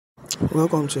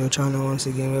Welcome to your channel once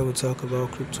again, where we talk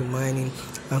about crypto mining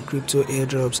and crypto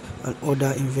airdrops and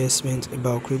other investments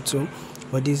about crypto.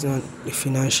 But this is not the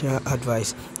financial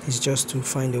advice, it's just to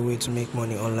find a way to make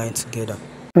money online together.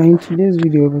 So in today's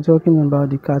video we'll be talking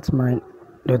about the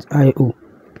Catmine.io.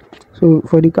 So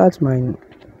for the Catmine,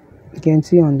 you can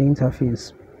see on the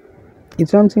interface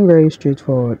it's something very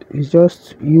straightforward. It's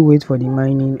just you wait for the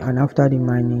mining, and after the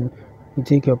mining you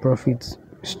take your profits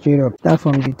straight up. Start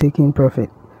from the taking profit.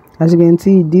 As you can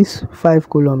see, this 5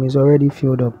 column is already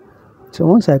filled up. So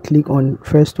once I click on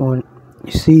first one,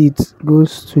 you see it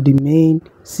goes to the main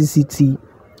CCT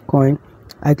coin.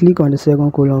 I click on the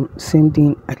second column, same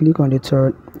thing. I click on the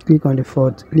third, click on the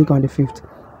fourth, click on the fifth.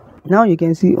 Now you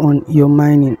can see on your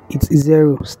mining it's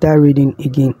 0. Start reading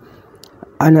again.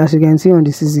 And as you can see on the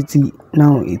CCT,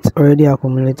 now it's already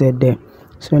accumulated there.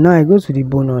 So now I go to the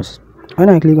bonus. When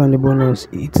I click on the bonus,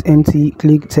 it's empty.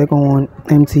 Click second one,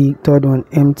 empty. Third one,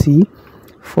 empty.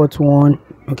 Fourth one,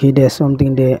 okay, there's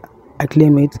something there. I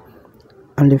claim it.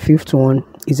 And the fifth one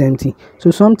is empty.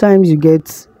 So sometimes you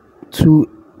get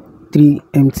 2, 3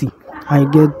 empty. I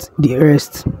get the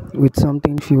rest with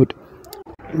something filled.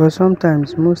 But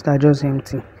sometimes most are just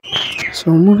empty.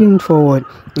 So moving forward,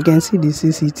 you can see the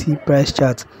CCT price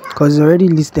chart because it's already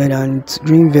listed and it's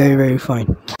doing very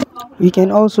fine. You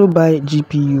can also buy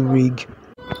GPU rig.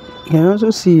 You can also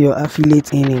see your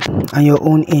affiliate earning and your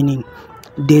own earning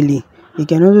daily. You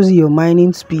can also see your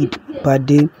mining speed per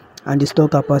day and the store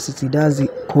capacity, that's the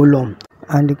column,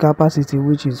 and the capacity,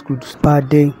 which is good, per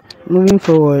day. Moving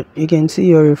forward, you can see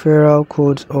your referral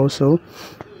codes also,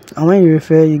 and when you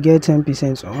refer you get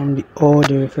 10% on all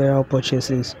the referral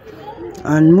purchases.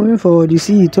 And moving forward, you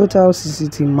see total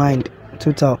CCT mined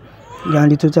total,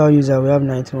 and the total user we have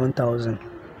 91,000.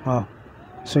 Wow.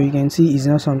 So you can see it's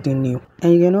not something new.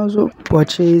 And you can also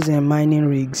purchase mining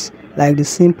rigs like the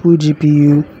simple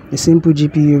GPU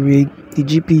rig, the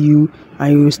GPU,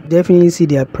 and you will definitely see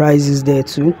their prices there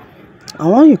too.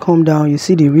 And when you come down, you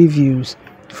see the reviews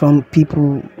from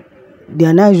people. They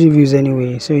are nice reviews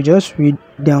anyway, so you just read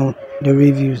down the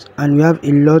reviews, and we have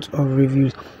a lot of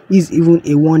reviews. It's even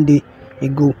a 1 day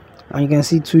ago, and you can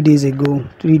see 2 days ago,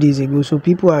 3 days ago. So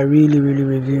people are really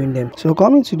reviewing them. So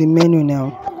coming to the menu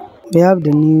now, we have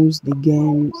the news, the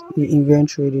games, the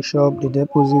inventory, the shop, the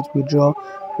deposit, withdraw,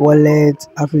 wallet,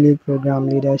 affiliate program,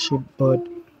 leadership board,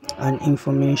 and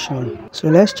information. So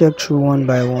let's check through one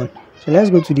by one. So let's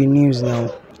go to the news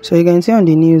now. So you can see on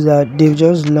the news that they've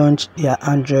just launched their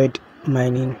Android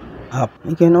mining app.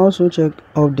 You can also check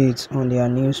updates on their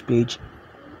news page.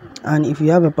 And if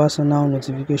you have a personal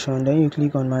notification, then you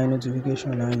click on my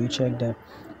notification and you check them.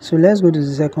 So let's go to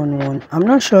the second one. I'm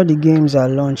not sure the games are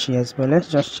launched yet, but let's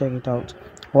just check it out.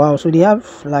 Wow, so they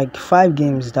have like 5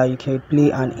 games that you can play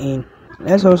and earn.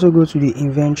 Let's also go to the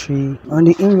inventory. On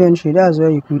the inventory, that's where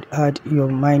you could add your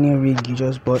mining rig you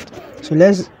just bought. So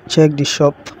let's check the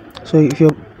shop. So if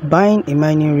you're buying a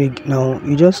mining rig now,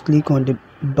 you just click on the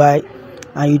buy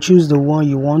and you choose the one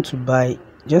you want to buy.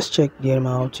 Just check them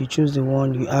out. You choose the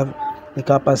one you have the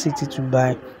capacity to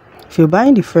buy. If you're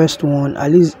buying the first one,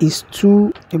 at least it's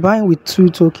 2. You're buying with 2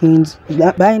 tokens.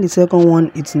 Buying the second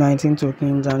one, it's 19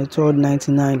 tokens, and the third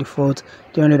 99, the fourth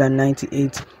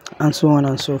 398, and so on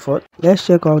and so forth. Let's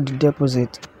check out the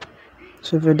deposit.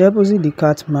 So if you deposit the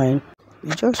Catmine,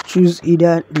 you just choose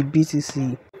either the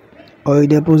BTC or you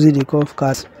deposit the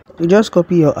CAT. You just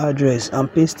copy your address and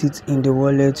paste it in the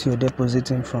wallet you're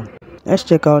depositing from. Let's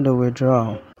check out the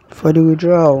withdrawal. For the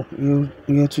withdrawal, you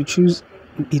have to choose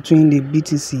between the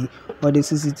BTC or the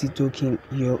CCT token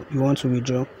you want to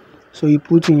withdraw. So you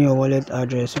put in your wallet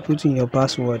address, you put in your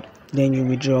password, then you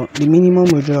withdraw. The minimum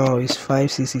withdrawal is 5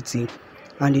 CCT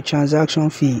and the transaction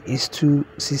fee is 2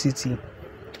 CCT.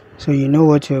 So you know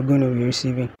what you're going to be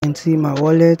receiving. And see my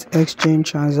wallet,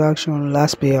 exchange, transaction,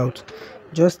 last payout.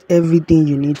 Just everything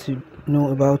you need to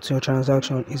know about your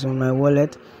transaction is on my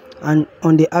wallet. And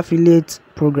on the affiliate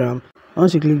program,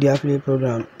 once you click the affiliate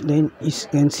program, then you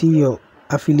can see your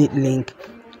affiliate link.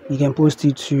 You can post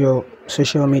it to your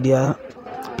social media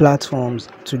platforms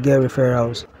to get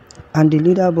referrals. And the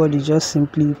leaderboard is just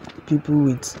simply people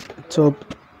with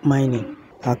top mining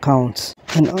accounts.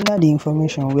 And under the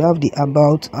information, we have the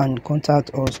about and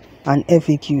contact us and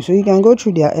FAQ. So you can go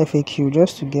through their FAQ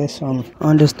just to get some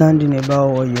understanding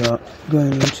about what you're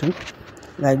going into,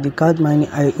 like the Catmine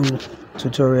IO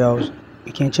tutorials.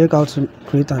 You can check out to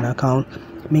create an account,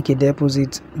 make a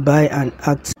deposit, buy and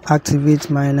activate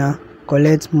miner,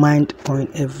 collect mined coin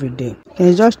every day. You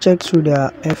can just check through their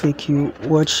FAQ,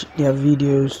 watch their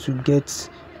videos to get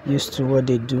used to what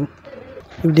they do.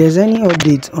 If there's any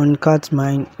update on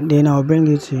Catmine, then I'll bring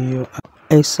it to you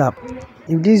ASAP.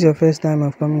 If this is your first time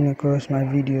of coming across my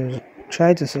videos,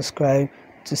 try to subscribe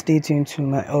to stay tuned to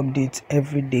my updates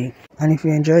every day. And if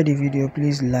you enjoyed the video,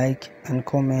 please like and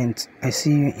comment. I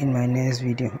see you in my next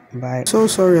video. Bye. So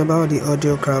sorry about the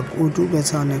audio crap. We'll do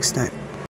better next time.